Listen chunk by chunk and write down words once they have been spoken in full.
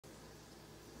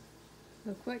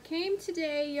Look what came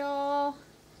today, y'all.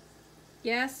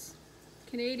 Yes,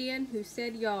 Canadian who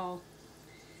said y'all.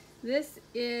 This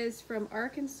is from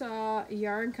Arkansas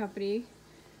Yarn Company.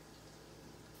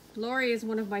 Lori is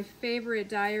one of my favorite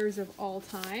dyers of all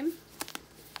time.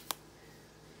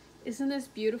 Isn't this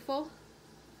beautiful?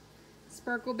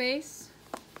 Sparkle base.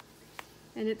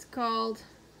 And it's called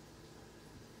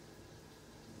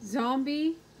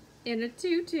Zombie in a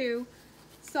Tutu.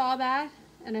 Saw that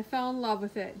and I fell in love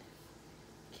with it.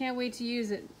 Can't wait to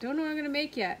use it. Don't know what I'm gonna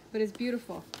make yet, but it's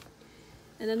beautiful.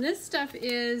 And then this stuff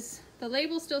is, the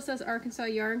label still says Arkansas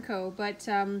Yarn Co., but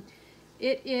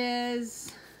it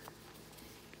is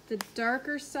the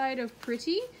darker side of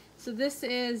pretty. So this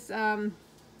is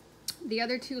the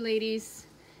other two ladies,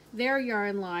 their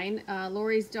yarn line,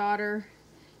 Lori's daughter,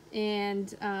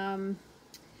 and I'm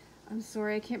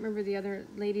sorry, I can't remember the other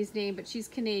lady's name, but she's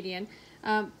Canadian.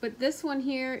 But this one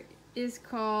here is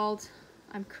called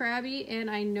I'm Crabby and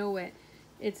I Know It.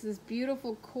 It's this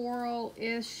beautiful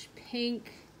coral-ish pink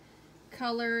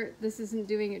color. This isn't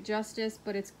doing it justice,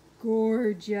 but it's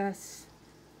gorgeous.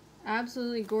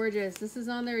 Absolutely gorgeous. This is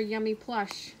on their Yummy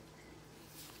Plush.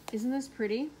 Isn't this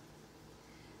pretty?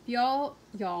 Y'all,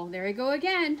 there I go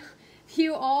again. If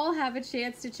you all have a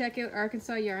chance to check out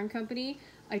Arkansas Yarn Company,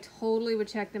 I totally would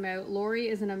check them out. Lori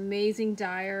is an amazing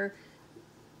dyer.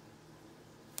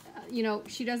 You know,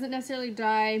 she doesn't necessarily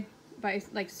dye by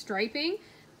like striping,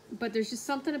 but there's just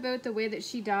something about the way that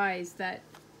she dyes that,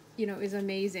 you know, is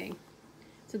amazing.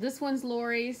 So this one's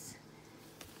Lori's.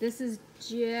 This is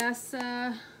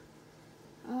Jessa.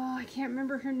 Oh, I can't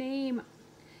remember her name.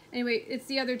 Anyway, it's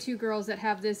the other two girls that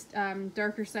have this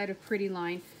darker side of pretty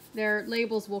line. Their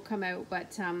labels will come out,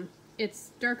 but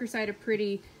it's darker side of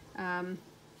pretty,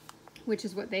 which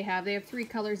is what they have. They have 3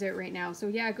 colors out right now. So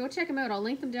yeah, go check them out. I'll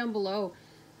link them down below.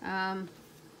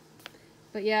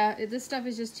 But yeah, this stuff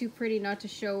is just too pretty not to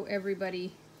show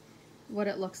everybody what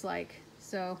it looks like.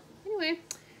 So anyway,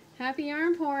 happy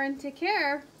yarn porn. Take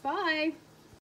care. Bye.